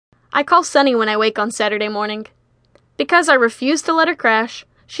I call Sunny when I wake on Saturday morning. Because I refuse to let her crash,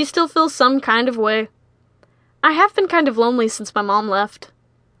 she still feels some kind of way. I have been kind of lonely since my mom left.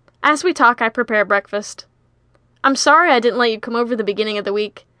 As we talk, I prepare breakfast. I'm sorry I didn't let you come over the beginning of the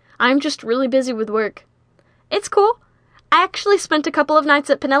week. I'm just really busy with work. It's cool. I actually spent a couple of nights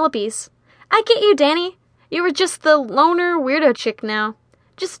at Penelope's. I get you, Dani. You were just the loner weirdo chick now.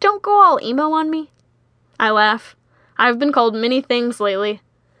 Just don't go all emo on me. I laugh. I've been called many things lately.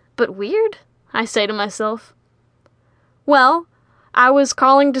 But weird? I say to myself. Well, I was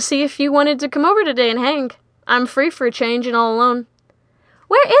calling to see if you wanted to come over today and hang. I'm free for a change and all alone.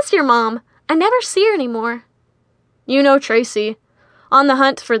 Where is your mom? I never see her anymore. You know Tracy. On the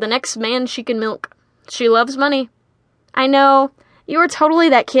hunt for the next man she can milk. She loves money. I know. You are totally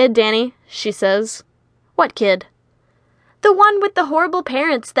that kid, Dani, she says. What kid? The one with the horrible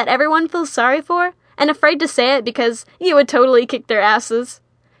parents that everyone feels sorry for and afraid to say it because you would totally kick their asses.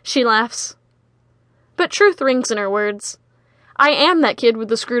 She laughs. But truth rings in her words. I am that kid with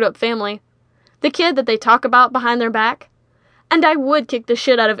the screwed up family. The kid that they talk about behind their back. And I would kick the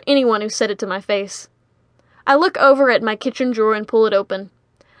shit out of anyone who said it to my face. I look over at my kitchen drawer and pull it open.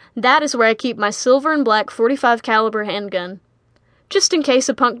 That is where I keep my silver and black .45 caliber handgun. Just in case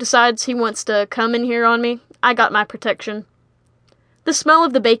a punk decides he wants to come in here on me, I got my protection. The smell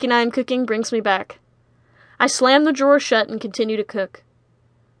of the bacon I am cooking brings me back. I slam the drawer shut and continue to cook.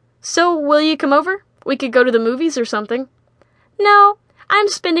 So, will you come over? We could go to the movies or something. No, I'm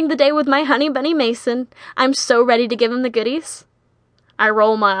spending the day with my honey bunny Mason. I'm so ready to give him the goodies. I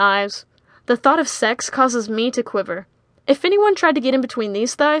roll my eyes. The thought of sex causes me to quiver. If anyone tried to get in between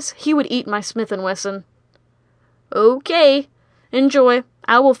these thighs, he would eat my Smith & Wesson. Okay. Enjoy.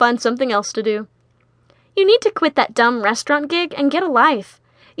 I will find something else to do. You need to quit that dumb restaurant gig and get a life.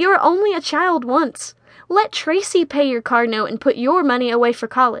 You are only a child once. Let Tracy pay your car note and put your money away for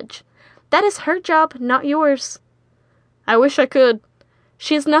college. That is her job, not yours. I wish I could.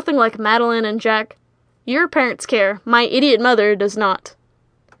 She is nothing like Madeline and Jack. Your parents care. My idiot mother does not.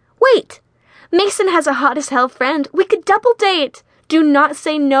 Wait! Mason has a hot as hell friend. We could double date. Do not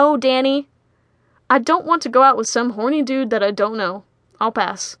say no, Dani. I don't want to go out with some horny dude that I don't know. I'll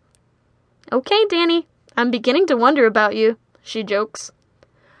pass. Okay, Dani. I'm beginning to wonder about you, she jokes.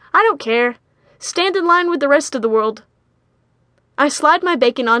 I don't care. Stand in line with the rest of the world. I slide my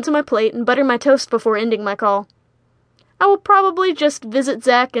bacon onto my plate and butter my toast before ending my call. I will probably just visit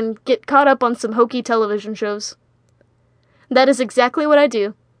Zach and get caught up on some hokey television shows. That is exactly what I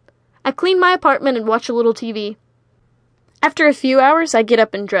do. I clean my apartment and watch a little TV. After a few hours, I get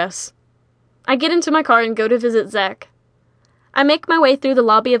up and dress. I get into my car and go to visit Zach. I make my way through the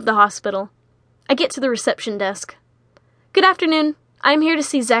lobby of the hospital. I get to the reception desk. Good afternoon. I am here to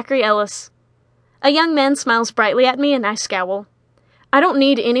see Zachary Ellis. A young man smiles brightly at me and I scowl. I don't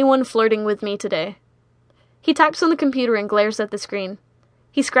need anyone flirting with me today. He types on the computer and glares at the screen.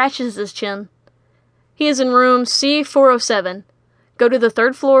 He scratches his chin. He is in room C407. Go to the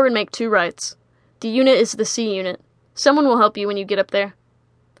 3rd floor and make 2 rights. The unit is the C unit. Someone will help you when you get up there.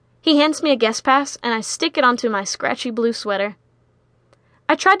 He hands me a guest pass, and I stick it onto my scratchy blue sweater.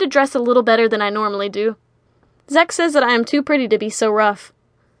 I tried to dress a little better than I normally do. Zach says that I am too pretty to be so rough.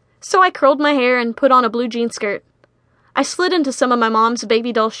 So I curled my hair and put on a blue jean skirt. I slid into some of my mom's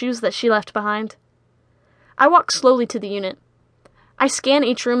baby doll shoes that she left behind. I walk slowly to the unit. I scan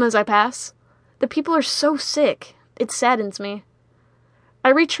each room as I pass. The people are so sick. It saddens me. I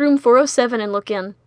reach room 407 and look in.